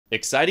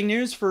Exciting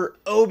news for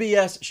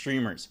OBS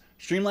streamers.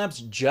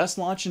 Streamlabs just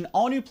launched an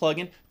all-new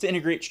plugin to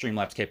integrate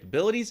Streamlabs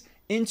capabilities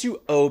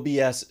into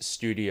OBS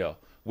Studio.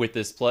 With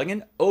this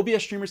plugin,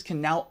 OBS streamers can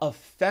now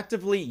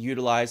effectively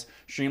utilize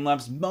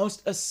Streamlabs'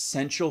 most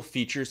essential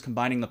features,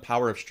 combining the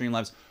power of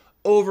Streamlabs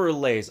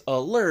overlays,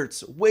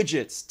 alerts,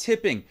 widgets,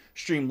 tipping,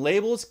 stream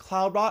labels,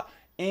 Cloudbot,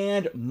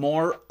 and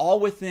more, all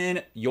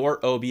within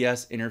your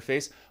OBS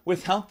interface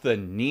without the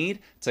need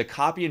to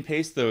copy and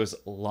paste those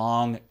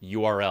long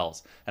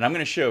URLs. And I'm going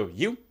to show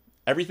you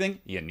everything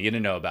you need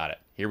to know about it.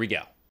 Here we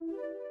go.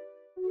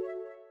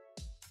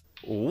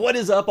 What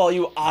is up, all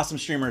you awesome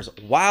streamers?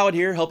 Wild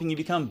here, helping you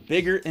become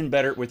bigger and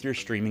better with your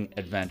streaming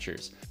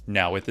adventures.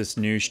 Now with this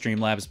new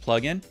Streamlabs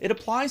plugin, it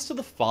applies to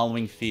the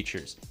following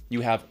features.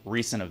 You have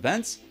recent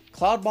events,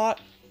 Cloudbot,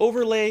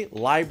 overlay,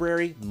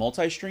 library,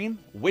 multi-stream,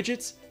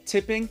 widgets,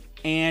 tipping,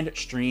 and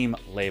stream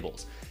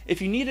labels.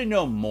 If you need to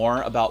know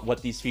more about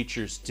what these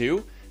features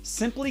do,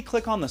 simply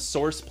click on the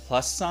source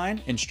plus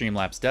sign in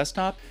Streamlabs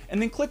Desktop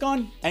and then click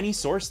on any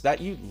source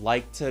that you'd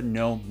like to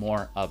know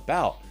more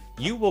about.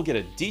 You will get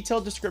a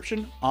detailed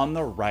description on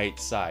the right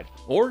side,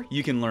 or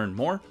you can learn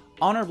more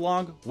on our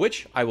blog,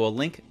 which I will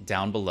link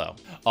down below.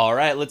 All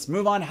right, let's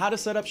move on how to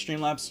set up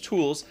Streamlabs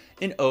tools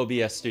in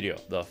OBS Studio.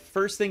 The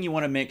first thing you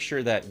want to make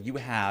sure that you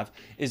have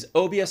is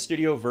OBS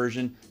Studio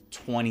version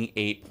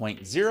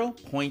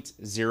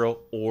 28.0.0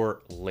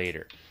 or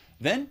later.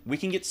 Then we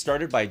can get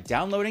started by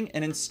downloading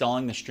and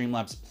installing the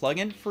Streamlabs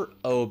plugin for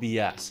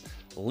OBS.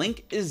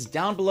 Link is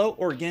down below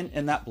or again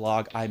in that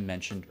blog I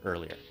mentioned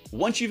earlier.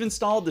 Once you've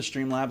installed the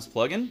Streamlabs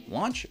plugin,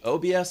 launch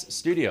OBS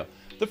Studio.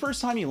 The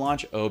first time you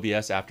launch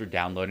OBS after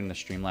downloading the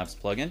Streamlabs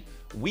plugin,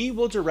 we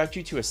will direct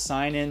you to a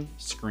sign-in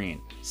screen.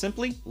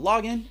 Simply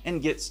log in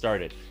and get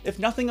started. If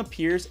nothing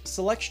appears,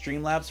 select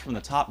Streamlabs from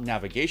the top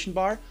navigation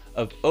bar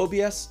of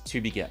OBS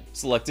to begin.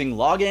 Selecting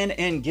Login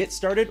and Get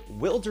Started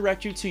will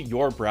direct you to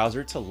your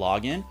browser to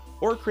log in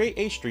or create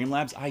a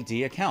Streamlabs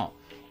ID account,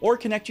 or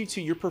connect you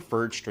to your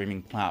preferred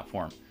streaming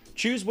platform.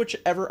 Choose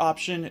whichever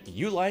option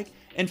you like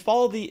and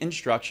follow the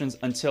instructions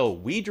until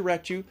we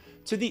direct you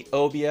to the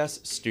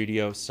OBS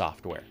Studio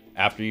software.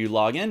 After you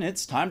log in,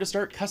 it's time to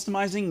start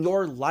customizing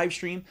your live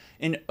stream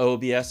in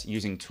OBS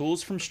using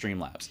tools from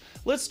Streamlabs.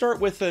 Let's start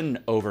with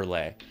an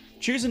overlay.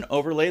 Choose an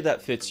overlay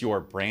that fits your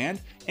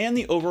brand and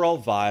the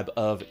overall vibe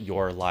of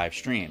your live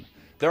stream.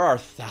 There are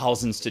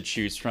thousands to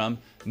choose from,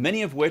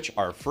 many of which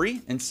are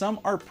free and some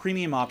are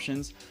premium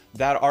options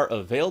that are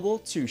available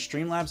to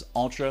Streamlabs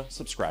Ultra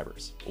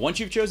subscribers. Once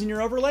you've chosen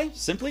your overlay,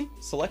 simply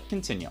select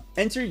Continue.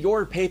 Enter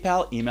your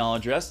PayPal email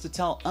address to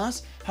tell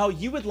us how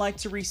you would like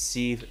to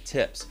receive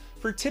tips.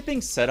 For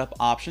tipping setup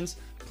options,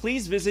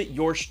 please visit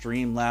your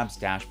Streamlabs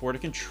dashboard to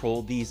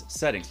control these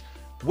settings,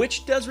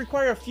 which does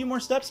require a few more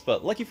steps,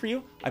 but lucky for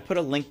you, I put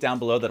a link down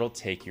below that'll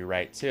take you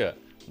right to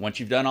it. Once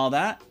you've done all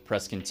that,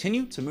 press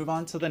continue to move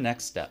on to the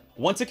next step.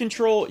 Want to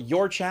control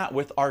your chat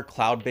with our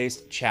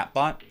cloud-based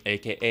chatbot,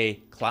 aka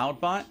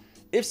Cloudbot?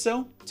 If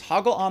so,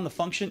 toggle on the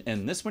function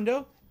in this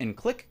window and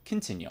click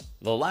continue.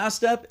 The last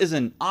step is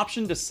an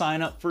option to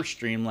sign up for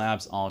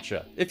Streamlabs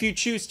Ultra, if you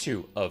choose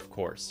to, of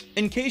course.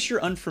 In case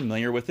you're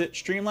unfamiliar with it,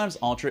 Streamlabs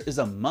Ultra is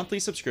a monthly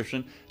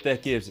subscription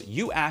that gives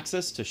you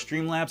access to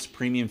Streamlabs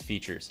premium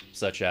features,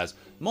 such as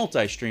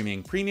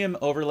multi-streaming, premium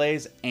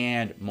overlays,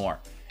 and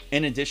more.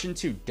 In addition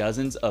to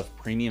dozens of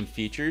premium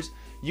features,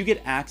 you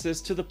get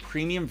access to the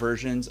premium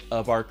versions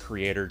of our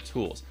creator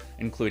tools,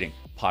 including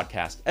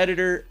podcast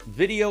editor,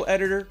 video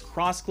editor,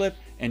 crossclip,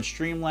 and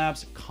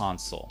Streamlabs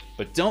console.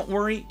 But don't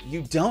worry,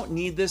 you don't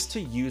need this to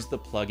use the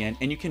plugin,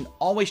 and you can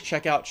always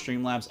check out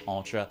Streamlabs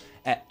Ultra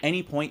at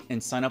any point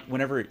and sign up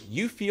whenever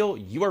you feel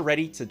you are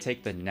ready to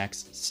take the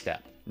next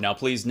step. Now,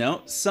 please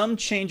note, some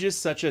changes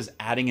such as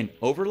adding an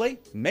overlay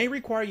may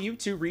require you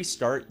to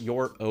restart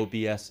your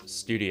OBS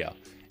Studio.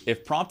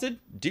 If prompted,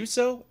 do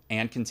so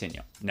and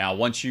continue. Now,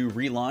 once you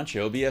relaunch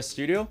OBS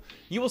Studio,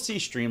 you will see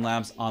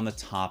Streamlabs on the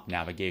top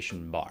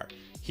navigation bar.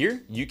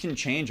 Here, you can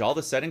change all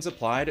the settings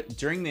applied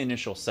during the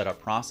initial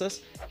setup process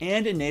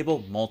and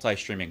enable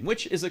multi-streaming,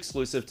 which is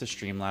exclusive to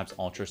Streamlabs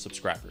Ultra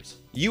subscribers.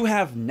 You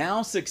have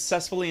now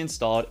successfully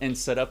installed and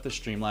set up the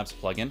Streamlabs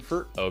plugin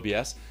for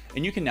OBS,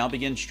 and you can now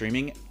begin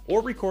streaming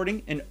or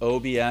recording in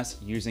OBS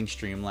using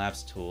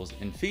Streamlabs tools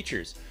and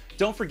features.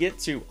 Don't forget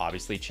to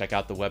obviously check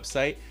out the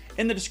website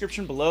in the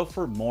description below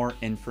for more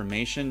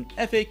information,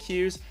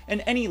 FAQs,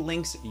 and any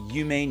links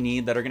you may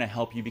need that are going to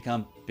help you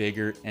become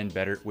bigger and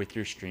better with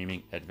your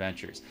streaming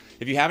adventures.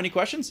 If you have any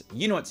questions,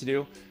 you know what to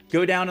do.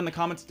 Go down in the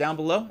comments down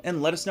below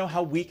and let us know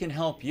how we can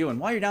help you. And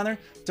while you're down there,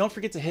 don't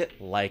forget to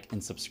hit like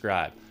and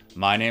subscribe.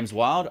 My name's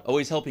Wild,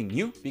 always helping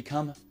you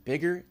become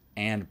bigger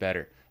and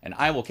better. And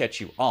I will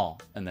catch you all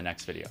in the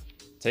next video.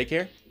 Take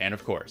care, and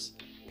of course,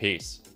 peace.